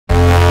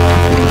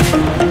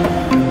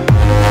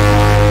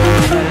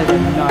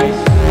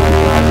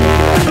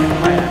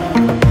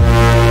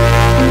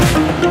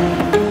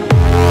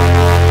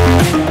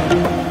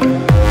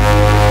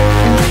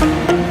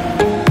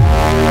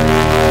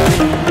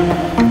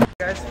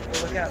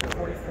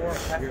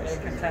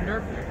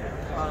Contender.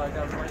 Got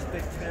a nice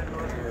big fan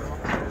door here.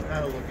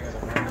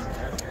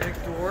 Big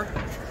door.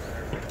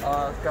 It's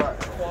got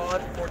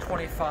quad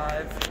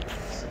 425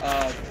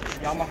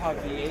 Yamaha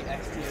V8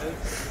 XTOs.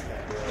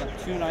 Got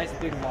two nice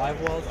big live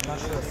wells. I'm not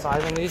sure the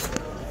size on these,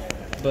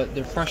 but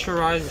they're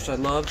pressurized, which I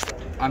love.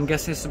 I'm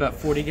guessing it's about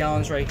 40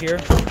 gallons right here.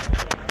 40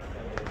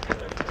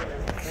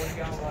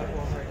 gallon live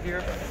well right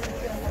here.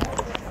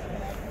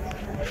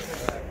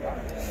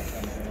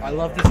 I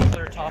love this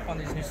clear top on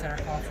these new center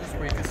consoles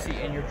where you can see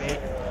in your bait.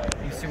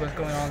 You can see what's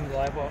going on in the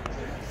live well.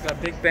 Got a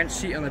big bench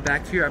seat on the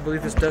back here. I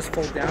believe this does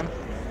fold down.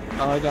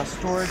 Got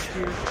storage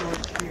here,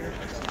 storage here.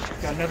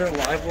 Got another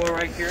live well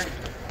right here.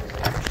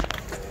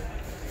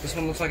 This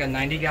one looks like a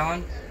 90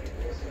 gallon.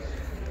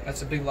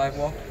 That's a big live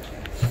well.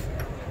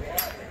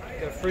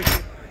 Got a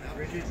frigid,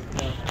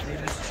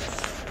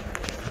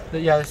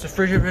 yeah, it's a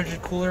frigid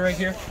cooler right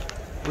here.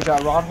 We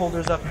got rod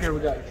holders up here.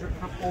 We got drip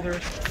cup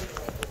holders.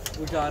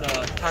 We got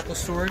tackle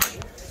storage.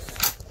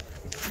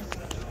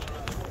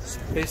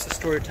 Space to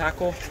store your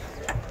tackle.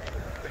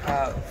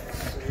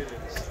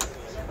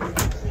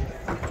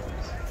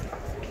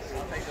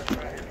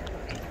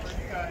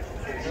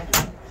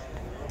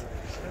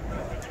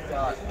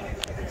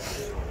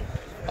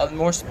 Got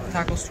more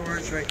tackle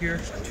storage right here.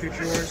 2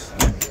 drawers.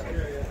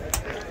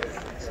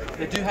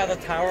 They do have a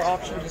tower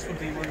option. This would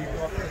be where you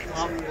go up to the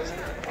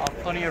top.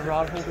 Plenty of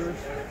rod holders.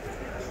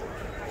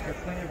 Got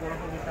plenty of rod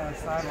holders down the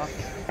side. Lots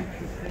of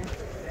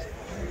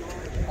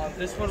on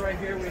this one right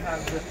here, we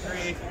have the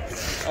 3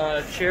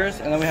 chairs,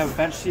 and then we have a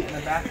bench seat in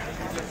the back.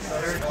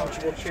 Very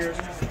comfortable chairs.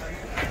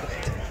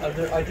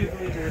 I do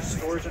believe there's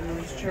storage under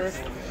these chairs.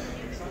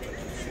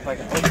 If I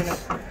can open it.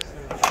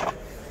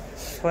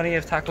 Plenty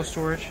of tackle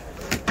storage.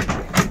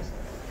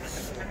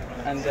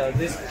 And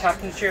these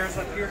captain chairs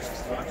up here.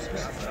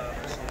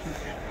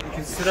 You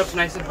can sit up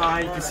nice and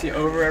high. You can see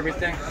over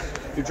everything.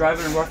 If you're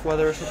driving in rough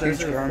weather or something,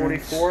 this is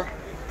 44.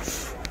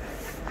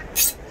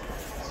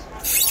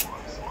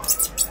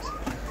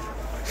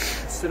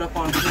 Sit up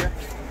on here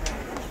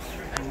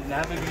and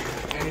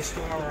navigate any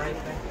storm or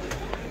anything.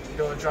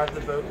 Go and drive the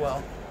boat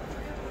well.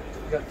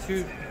 We got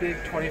 2 big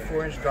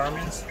 24-inch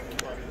Garmins.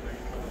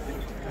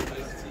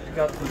 We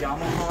got the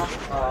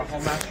Yamaha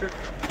Homemaster.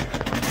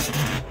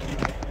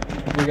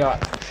 We got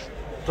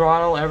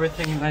throttle,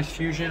 everything, nice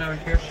fusion over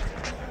here.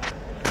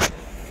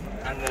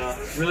 And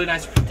really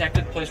nice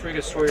protected place where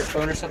you can store your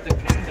phone or something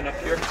connected up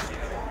here.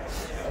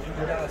 As we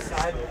go down the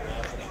side,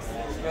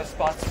 we got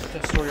spots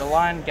to store your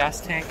line,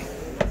 gas tank.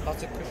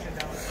 Lots of cushion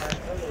down the side.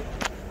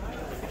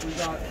 We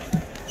got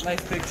a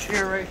nice big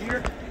chair right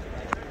here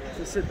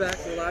to sit back,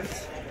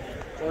 relax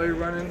while you're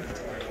running.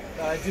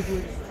 I do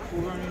believe there's a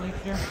cooler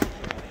underneath here.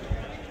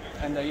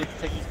 And you have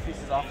to take these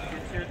pieces off to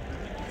get here.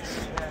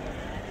 And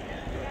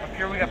up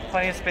here we got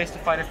plenty of space to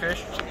fight a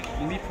fish.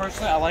 Me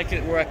personally, I like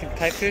it where I can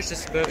kite fish.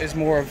 This boat is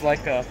more of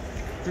like a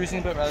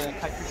cruising boat rather than a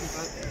kite fishing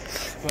boat.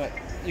 But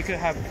you could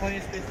have plenty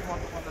of space to walk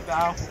up on the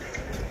bow.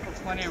 Put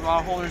plenty of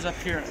rod holders up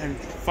here and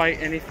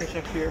fight any fish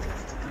up here.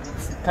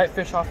 Kite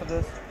fish off of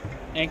this.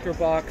 Anchor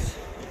box.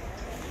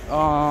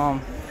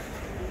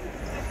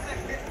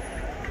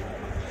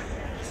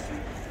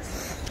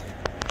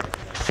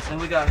 Then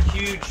we got a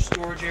huge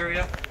storage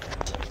area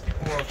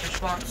for a fish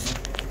box.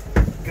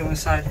 Go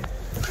inside.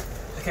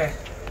 Okay,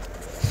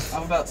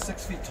 I'm about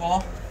 6 feet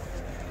tall,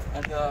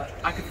 and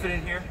I could fit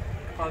in here.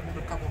 Probably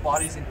put a couple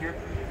bodies in here,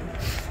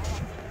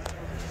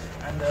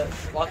 and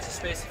lots of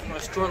space if you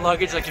want to store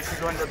luggage, like if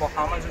you're going to the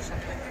Bahamas or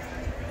something.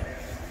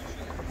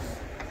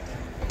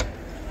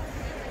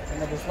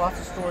 And then there's lots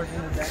of storage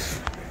in the deck.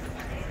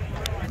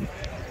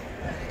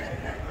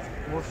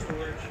 More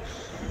storage.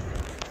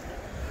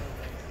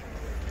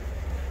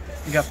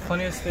 You got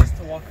plenty of space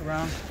to walk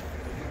around.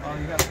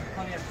 You got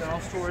plenty of dental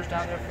storage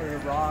down there for your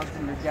rods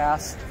and your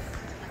gas.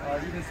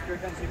 Even spear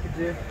guns you could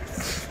do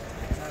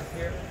down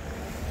here.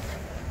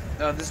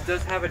 This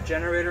does have a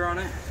generator on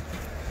it,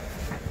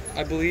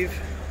 I believe.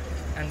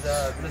 And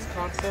this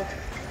console.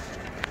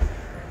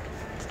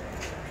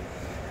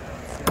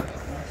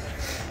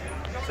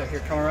 So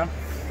here, come around.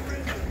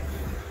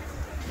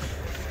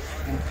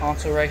 And the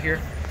console right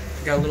here.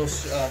 You got a little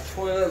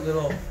toilet,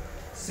 little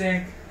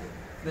sink.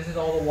 This is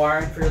all the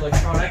wiring for your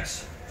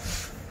electronics.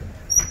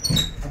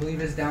 I believe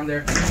it's down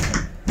there.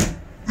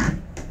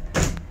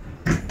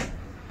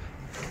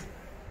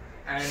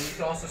 And you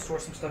can also store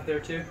some stuff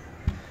there too.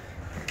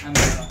 And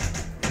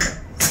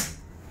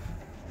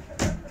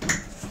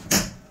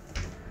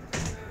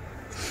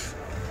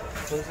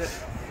close it.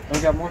 And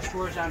we got more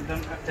storage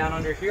down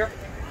under here.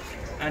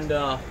 And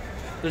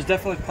there's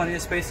definitely plenty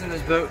of space in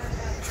this boat.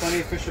 Plenty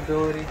of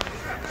fishability.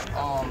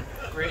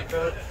 Great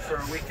boat for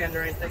a weekend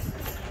or anything.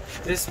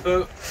 This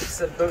boat, it's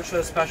a boat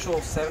show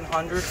special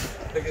 700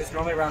 because it's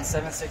normally around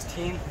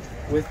 716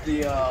 with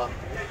the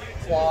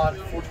quad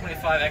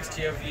 425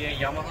 XTO V8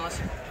 Yamahas.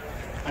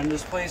 And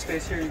there's plenty of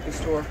space here. You can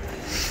store a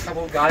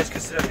couple of guys can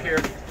sit up here,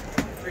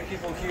 3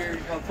 people here.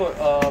 You can put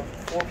 4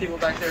 people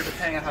back there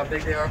depending on how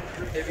big they are.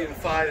 Maybe even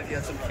 5 if you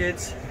have some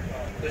kids.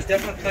 There's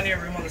definitely plenty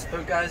of room on this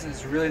boat, guys, and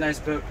it's a really nice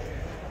boat.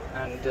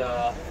 And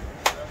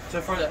So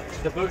for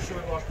the boat show,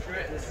 we walked through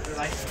it. This is a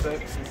nice boat.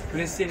 We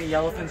didn't see any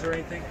yellowfins or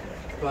anything,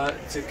 but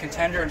it's a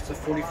Contender. It's a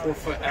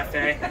 44-foot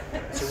FA.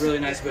 It's a really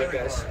nice boat,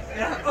 guys.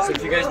 So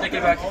if you guys think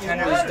about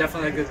Contender, this is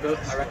definitely a good boat.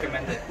 I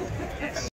recommend it.